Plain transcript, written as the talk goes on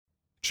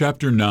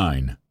Chapter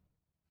 9.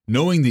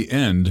 Knowing the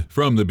end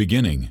from the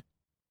beginning.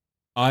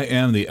 I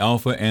am the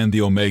Alpha and the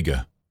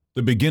Omega,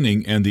 the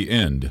beginning and the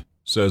end,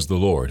 says the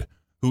Lord,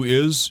 who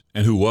is,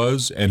 and who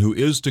was, and who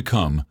is to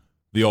come,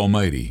 the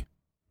Almighty.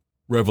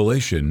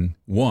 Revelation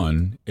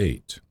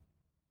 1:8.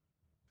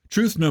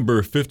 Truth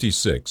number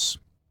 56.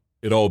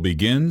 It all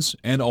begins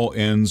and all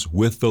ends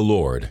with the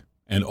Lord,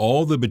 and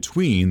all the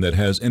between that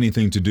has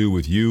anything to do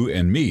with you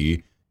and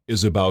me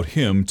is about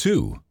Him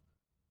too.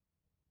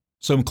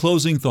 Some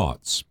closing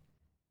thoughts.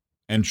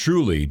 And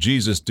truly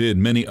Jesus did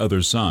many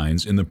other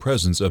signs in the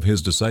presence of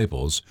His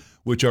disciples,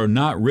 which are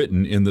not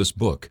written in this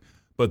book,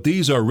 but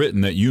these are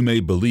written that you may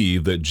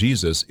believe that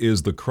Jesus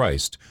is the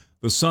Christ,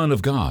 the Son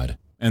of God,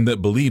 and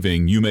that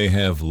believing you may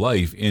have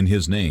life in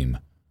His name.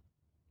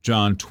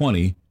 John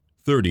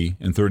 20:30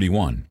 and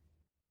 31.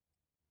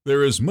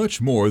 There is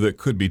much more that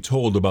could be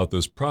told about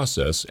this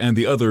process and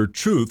the other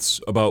truths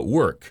about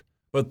work,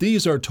 but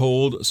these are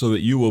told so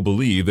that you will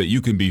believe that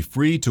you can be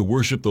free to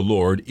worship the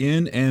Lord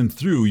in and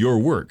through your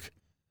work.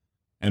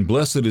 And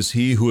blessed is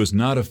he who is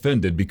not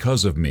offended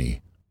because of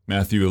me.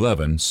 Matthew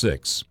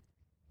 11:6.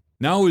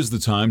 Now is the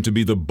time to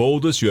be the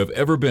boldest you have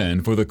ever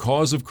been for the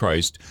cause of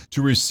Christ,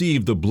 to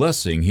receive the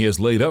blessing He has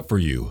laid up for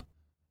you.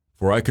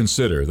 For I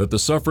consider that the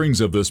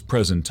sufferings of this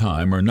present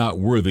time are not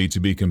worthy to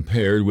be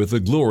compared with the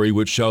glory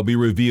which shall be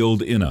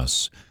revealed in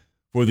us.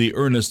 For the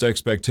earnest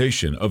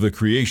expectation of the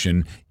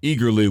creation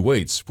eagerly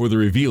waits for the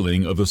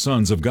revealing of the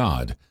sons of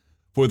God.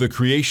 For the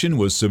creation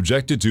was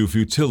subjected to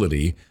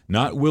futility,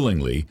 not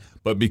willingly,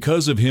 but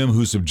because of Him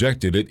who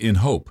subjected it in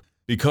hope,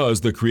 because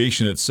the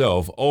creation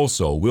itself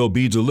also will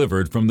be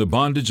delivered from the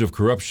bondage of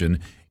corruption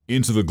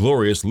into the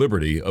glorious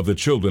liberty of the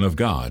children of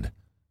God.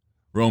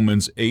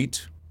 Romans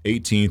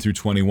 8:18 through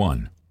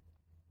 21.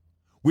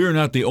 We are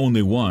not the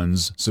only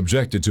ones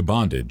subjected to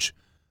bondage.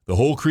 The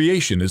whole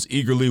creation is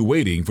eagerly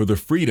waiting for the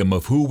freedom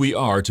of who we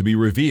are to be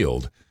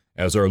revealed,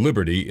 as our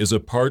liberty is a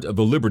part of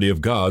the liberty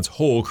of God's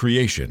whole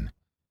creation.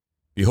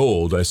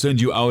 Behold, I send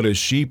you out as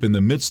sheep in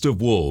the midst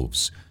of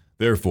wolves.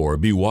 Therefore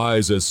be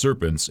wise as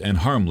serpents and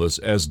harmless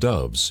as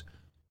doves.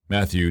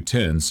 Matthew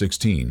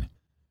 10:16.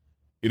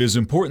 It is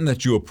important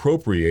that you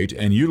appropriate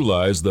and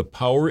utilize the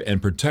power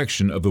and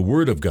protection of the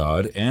Word of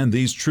God and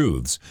these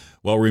truths,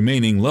 while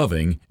remaining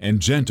loving and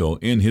gentle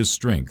in His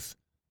strength.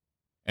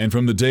 And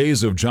from the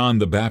days of John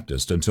the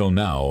Baptist until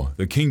now,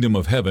 the kingdom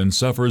of heaven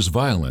suffers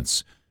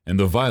violence, and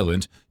the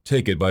violent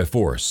take it by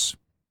force.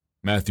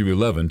 Matthew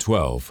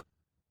 11:12.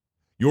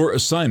 Your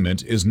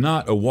assignment is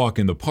not a walk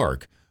in the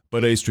park,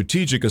 but a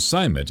strategic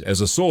assignment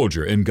as a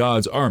soldier in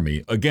God's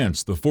army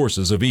against the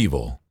forces of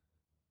evil.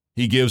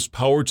 He gives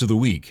power to the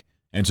weak,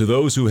 and to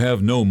those who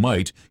have no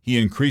might He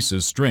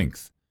increases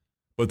strength.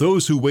 But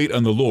those who wait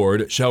on the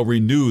Lord shall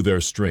renew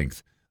their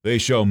strength. They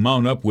shall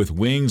mount up with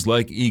wings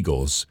like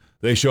eagles.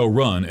 They shall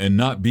run and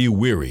not be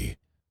weary.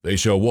 They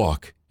shall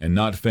walk and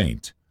not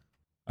faint.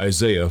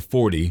 Isaiah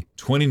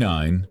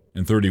 40:29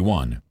 and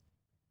 31.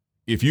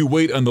 If you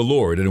wait on the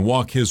Lord and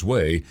walk His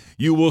way,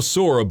 you will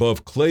soar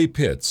above clay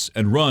pits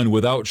and run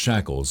without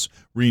shackles,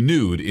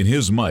 renewed in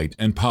His might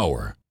and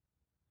power.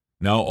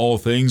 Now all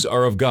things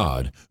are of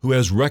God, who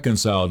has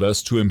reconciled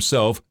us to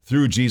Himself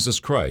through Jesus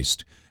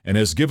Christ, and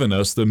has given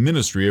us the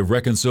ministry of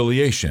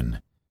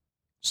reconciliation.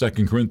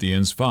 2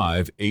 Corinthians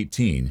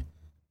 5:18.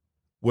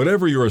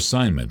 Whatever your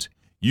assignment,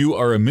 you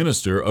are a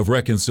minister of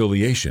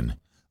reconciliation,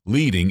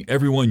 leading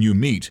everyone you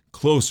meet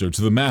closer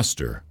to the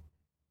Master.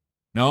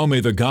 Now may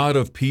the God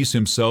of peace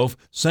Himself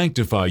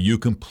sanctify you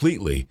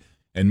completely,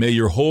 and may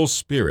your whole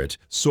spirit,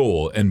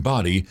 soul, and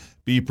body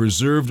be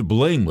preserved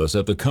blameless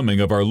at the coming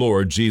of our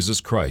Lord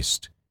Jesus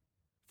Christ.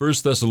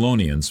 1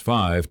 Thessalonians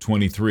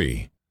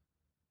 5:23.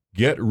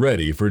 Get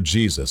ready for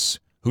Jesus,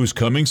 who's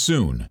coming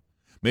soon.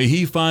 May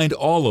He find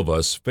all of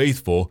us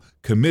faithful,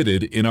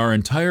 committed in our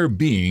entire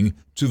being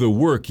to the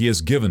work He has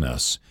given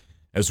us,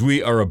 as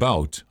we are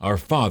about our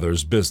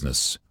Father's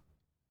business.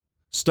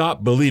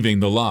 Stop believing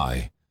the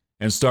lie,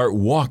 and start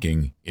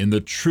walking in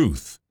the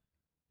truth.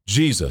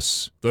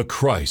 Jesus, the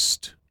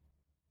Christ.